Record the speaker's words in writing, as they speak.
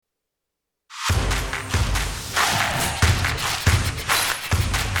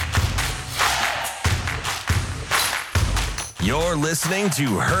You're listening to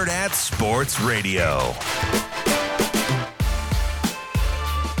Hurrdat Sports Radio.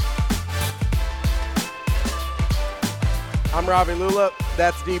 I'm Ravi Lula.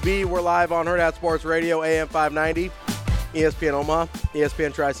 That's DB. We're live on Hurrdat Sports Radio, AM 590, ESPN Omaha,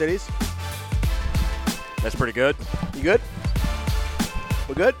 ESPN Tri-Cities. That's pretty good. You good?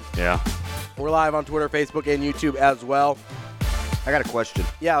 We good? Yeah. We're live on Twitter, Facebook, and YouTube as well. I got a question.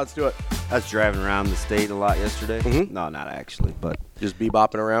 Yeah, let's do it. I was driving around the state a lot yesterday. Mm-hmm. No, not actually, but Just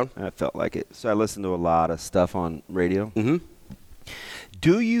bebopping around. I felt like it. So I listened to a lot of stuff on radio. Mm-hmm.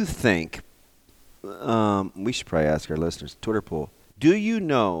 Do you think, we should probably ask our listeners, Twitter poll, do you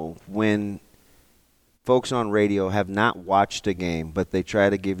know when folks on radio have not watched a game, but they try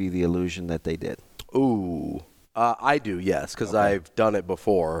to give you the illusion that they did? Ooh. I do, yes, because Okay. I've done it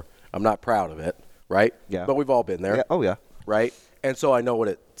before. I'm not proud of it, right? Yeah. But we've all been there, Yeah. Oh, yeah. right? And so I know what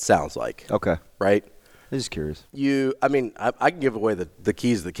it sounds like, Okay. right? I'm just curious. I can give away the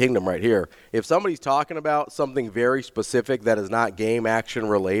keys to the kingdom right here. If somebody's talking about something very specific that is not game action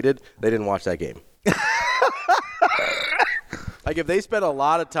related, they didn't watch that game. Like if they spend a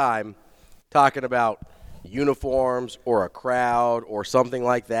lot of time talking about uniforms or a crowd or something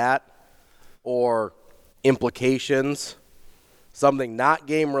like that, or implications, something not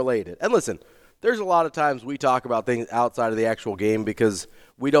game related. And listen, there's a lot of times we talk about things outside of the actual game because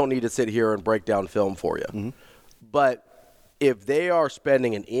we don't need to sit here and break down film for you. Mm-hmm. But if they are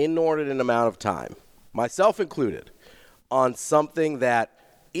spending an inordinate amount of time, myself included, on something that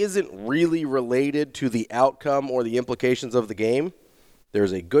isn't really related to the outcome or the implications of the game,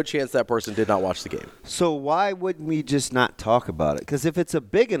 there's a good chance that person did not watch the game. So why wouldn't we just not talk about it? Because if it's a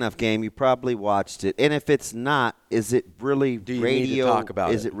big enough game, you probably watched it. And if it's not, is it really Do you radio? need to talk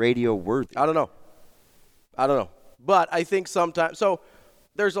about is it? it radio worthy? I don't know. But I think sometimes – so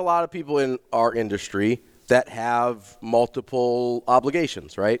there's a lot of people in our industry that have multiple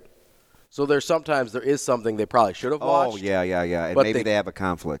obligations, right? So there is something they probably should have watched. Oh, yeah. And but maybe they have a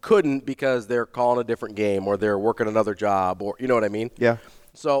conflict. Couldn't because they're calling a different game or they're working another job or – you know what I mean? Yeah.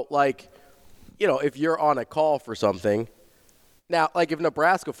 So, if you're on a call for something – now, if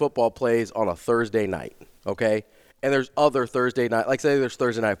Nebraska football plays on a Thursday night, okay, and there's other Thursday night – say there's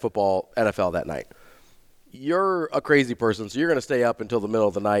Thursday night football, NFL that night. You're a crazy person, so you're going to stay up until the middle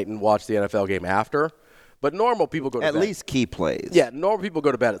of the night and watch the NFL game after. But normal people go to bed. At least key plays. Yeah, normal people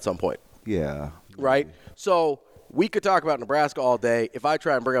go to bed at some point. Yeah. Right? So we could talk about Nebraska all day. If I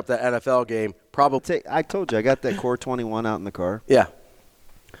try and bring up that NFL game, probably. I told you, I got that Core 21 out in the car. Yeah.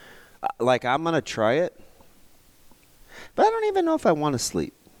 I'm going to try it. But I don't even know if I want to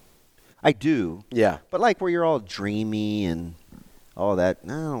sleep. I do. Yeah. But where you're all dreamy and all that.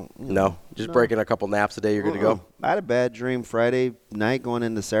 No. Just breaking a couple naps a day, you're good to go. I had a bad dream Friday night going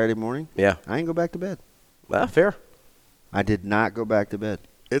into Saturday morning. Yeah. I didn't go back to bed. Well, fair. I did not go back to bed.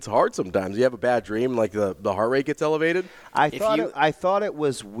 It's hard sometimes. You have a bad dream, the heart rate gets elevated. I thought it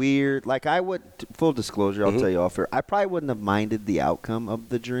was weird. I would, full disclosure, I'll tell you off air, I probably wouldn't have minded the outcome of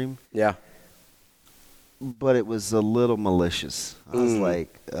the dream. Yeah. But it was a little malicious. I was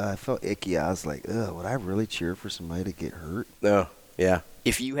I felt icky. I was like, ugh, would I really cheer for somebody to get hurt? No. Yeah.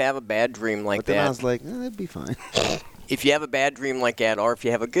 If you have a bad dream like But then that, I was like, that'd be fine. if you have a bad dream like that, or if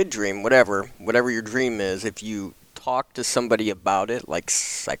you have a good dream, whatever your dream is, if you talk to somebody about it,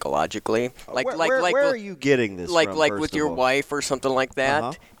 psychologically, where are you getting this from, with first your of all? wife or something like that,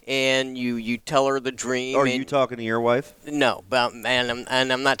 Uh-huh. and you tell her the dream. Are you talking to your wife? No, and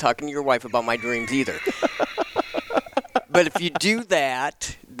I'm not talking to your wife about my dreams either. But if you do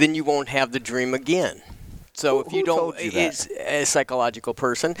that, then you won't have the dream again. So if you Who don't, told you that? it's a psychological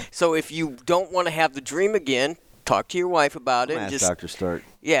person. So if you don't want to have the dream again, talk to your wife about it. Ask Dr. Stark.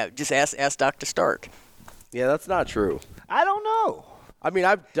 Yeah, just ask Dr. Stark. Yeah, that's not true. I don't know. I mean,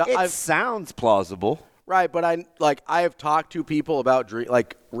 It sounds plausible. Right, but I have talked to people about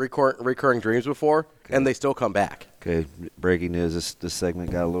recurring dreams before, and they still come back. Okay, breaking news. This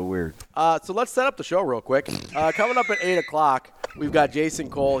segment got a little weird. So let's set up the show real quick. Coming up at 8 o'clock, we've got Jason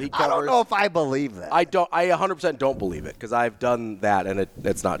Cole. He covers, I don't know if I believe that. I 100% don't believe it because I've done that, and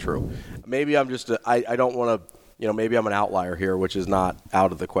it's not true. Maybe I'm just I don't want to, maybe I'm an outlier here, which is not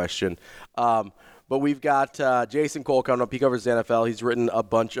out of the question. But we've got Jason Cole coming up. He covers the NFL. He's written a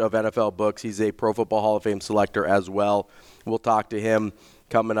bunch of NFL books. He's a Pro Football Hall of Fame selector as well. We'll talk to him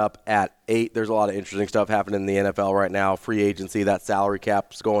coming up at 8. There's a lot of interesting stuff happening in the NFL right now. Free agency, that salary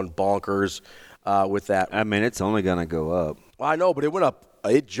cap's going bonkers with that. I mean, it's only going to go up. Well, I know, but it went up.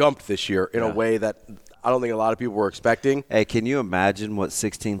 It jumped this year in a way that I don't think a lot of people were expecting. Hey, can you imagine what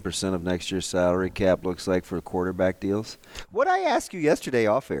 16% of next year's salary cap looks like for quarterback deals? What I asked you yesterday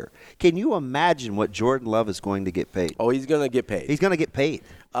off air, can you imagine what Jordan Love is going to get paid? Oh, he's going to get paid. He's going to get paid.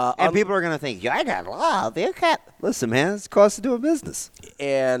 And people are going to think, I got Love. They got. Listen, man, it's the cost of doing business.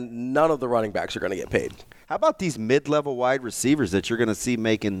 And none of the running backs are going to get paid. How about these mid-level wide receivers that you're going to see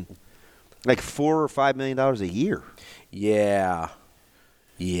making like $4 or $5 million a year? Yeah.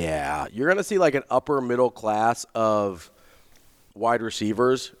 You're going to see like an upper middle class of wide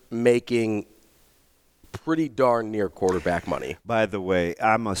receivers making pretty darn near quarterback money. By the way,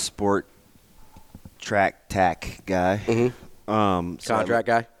 I'm a sport track tack guy. Mm-hmm. Contract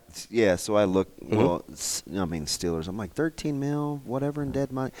guy? Yeah, so I look, Steelers. I'm like 13 mil, whatever in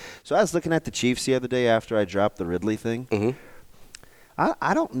dead money. So I was looking at the Chiefs the other day after I dropped the Ridley thing. Mm-hmm.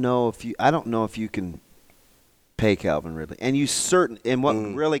 I don't know if you can pay Calvin Ridley. And what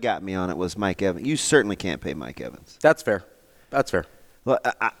really got me on it was Mike Evans. You certainly can't pay Mike Evans. That's fair. Well,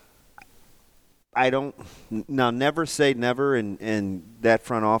 I don't now. Never say never. And that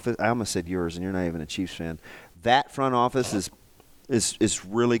front office. I almost said yours, and you're not even a Chiefs fan. That front office is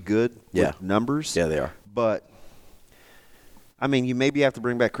really good with numbers. Yeah, they are. But I mean, you maybe have to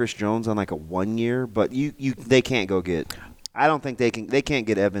bring back Chris Jones on like a 1 year, but they can't go get. I don't think they can't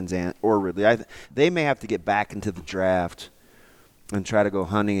get Evans or Ridley. They may have to get back into the draft and try to go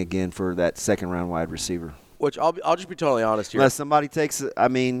hunting again for that second round wide receiver. Which I'll just be totally honest here. Unless somebody takes it, I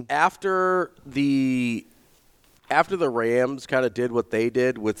mean, after the Rams kind of did what they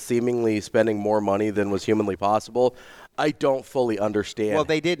did with seemingly spending more money than was humanly possible, I don't fully understand. Well,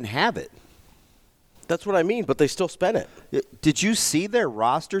 they didn't have it. That's what I mean, but they still spent it. Did you see their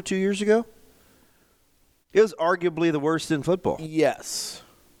roster 2 years ago? It was arguably the worst in football. Yes.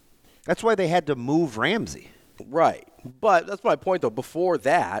 That's why they had to move Ramsey. Right. But that's my point, though. Before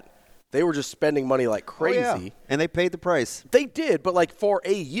that, they were just spending money like crazy. Oh, yeah. And they paid the price. They did, but like for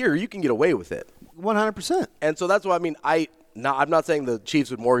a year, you can get away with it. 100%. And so that's what I mean. I'm not saying the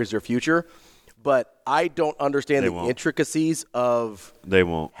Chiefs would mortgage their future, but I don't understand the intricacies of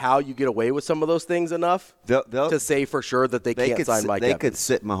how you get away with some of those things enough to say for sure that they can't sign Mike Evans. They could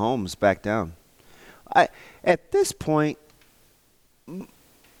sit Mahomes back down. At this point,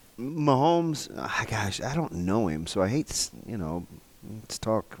 Mahomes, gosh, I don't know him, so I hate, it's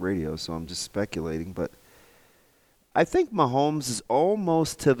talk radio, so I'm just speculating. But I think Mahomes is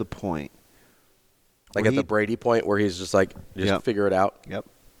almost to the point. Like at the Brady point where he's just like, figure it out? Yep.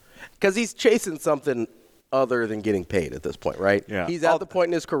 Because he's chasing something other than getting paid at this point, right? Yeah. He's at the point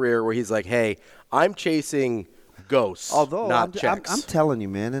in his career where he's like, hey, I'm chasing ghosts, not checks. I'm telling you,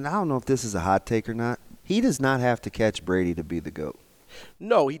 man, and I don't know if this is a hot take or not, he does not have to catch Brady to be the GOAT.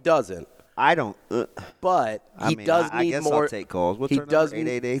 No, he doesn't. I don't. But he does need I guess more. I'll take calls. What's he our does number?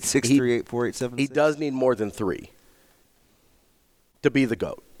 888-638-4876? He does need more than 3 to be the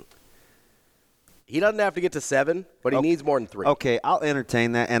GOAT. He doesn't have to get to 7, but he needs more than 3. Okay, I'll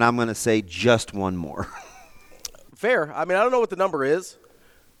entertain that, and I'm going to say just one more. Fair. I mean, I don't know what the number is.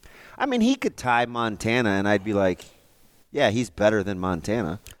 I mean, he could tie Montana, and I'd be like, yeah, he's better than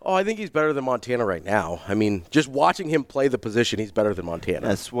Montana. Oh, I think he's better than Montana right now. I mean, just watching him play the position, he's better than Montana.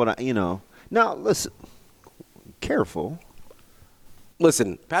 That's what Now, listen, careful.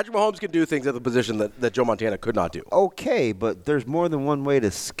 Listen, Patrick Mahomes can do things at the position that Joe Montana could not do. Okay, but there's more than one way to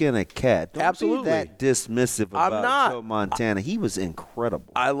skin a cat. Don't Absolutely. be that dismissive about I'm not. Joe Montana. He was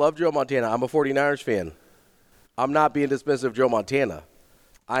incredible. I love Joe Montana. I'm a 49ers fan. I'm not being dismissive of Joe Montana.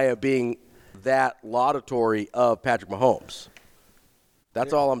 I am being that laudatory of Patrick Mahomes.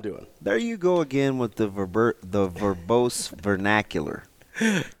 That's all I'm doing. There you go again with the verbose vernacular.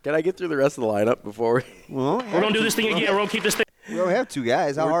 Can I get through the rest of the lineup before we're going to do this thing again. We're going to keep this thing. We don't have 2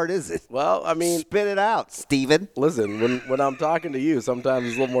 guys. How hard is it? Well, I mean, spit it out, Steven. Listen, when I'm talking to you, sometimes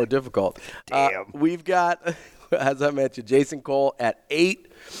it's a little more difficult. Damn. We've got, as I mentioned, Jason Cole at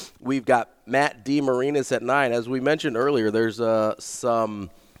 8. We've got Matt DeMarinis at 9. As we mentioned earlier, there's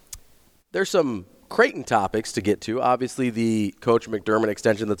some Creighton topics to get to. Obviously, the Coach McDermott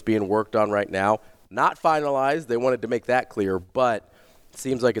extension that's being worked on right now, not finalized. They wanted to make that clear, but it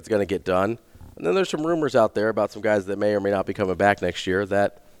seems like it's going to get done. And then there's some rumors out there about some guys that may or may not be coming back next year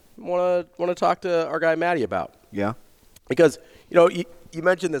that want to talk to our guy Matty about. Yeah. Because, you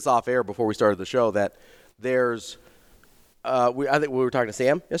mentioned this off air before we started the show that there's I think we were talking to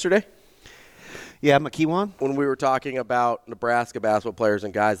Sam yesterday. Yeah, McKeown. When we were talking about Nebraska basketball players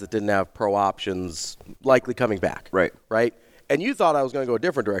and guys that didn't have pro options likely coming back. Right. Right? And you thought I was going to go a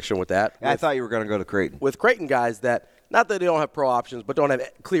different direction with that. I thought you were going to go to Creighton. With Creighton guys that, not that they don't have pro options, but don't have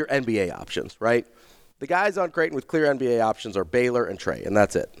clear NBA options, right? The guys on Creighton with clear NBA options are Baylor and Trey, and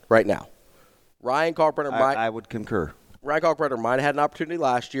that's it right now. Ryan Carpenter I would concur. Ryan Carpenter might have had an opportunity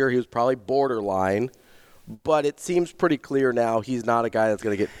last year. He was probably borderline, but it seems pretty clear now he's not a guy that's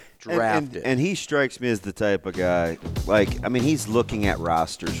going to get drafted. And he strikes me as the type of guy, he's looking at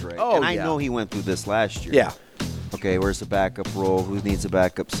rosters, right? Oh, and I yeah. know he went through this last year. Yeah. Okay, where's the backup role? Who needs a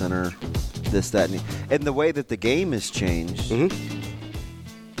backup center? This, that, and the way that the game has changed.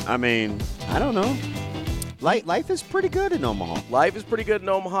 I mean, I don't know. Life is pretty good in Omaha. Life is pretty good in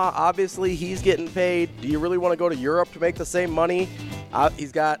Omaha. Obviously, he's getting paid. Do you really want to go to Europe to make the same money?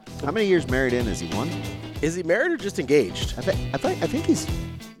 He's got. How many years married in? Is he one? Is he married or just engaged? I think he's.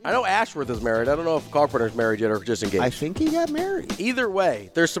 I know Ashworth is married. I don't know if Carpenter's married yet or just engaged. I think he got married. Either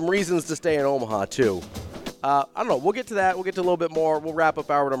way, there's some reasons to stay in Omaha too. I don't know. We'll get to that. We'll get to a little bit more. We'll wrap up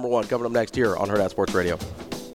hour number 1 coming up next here on Herd at Sports Radio.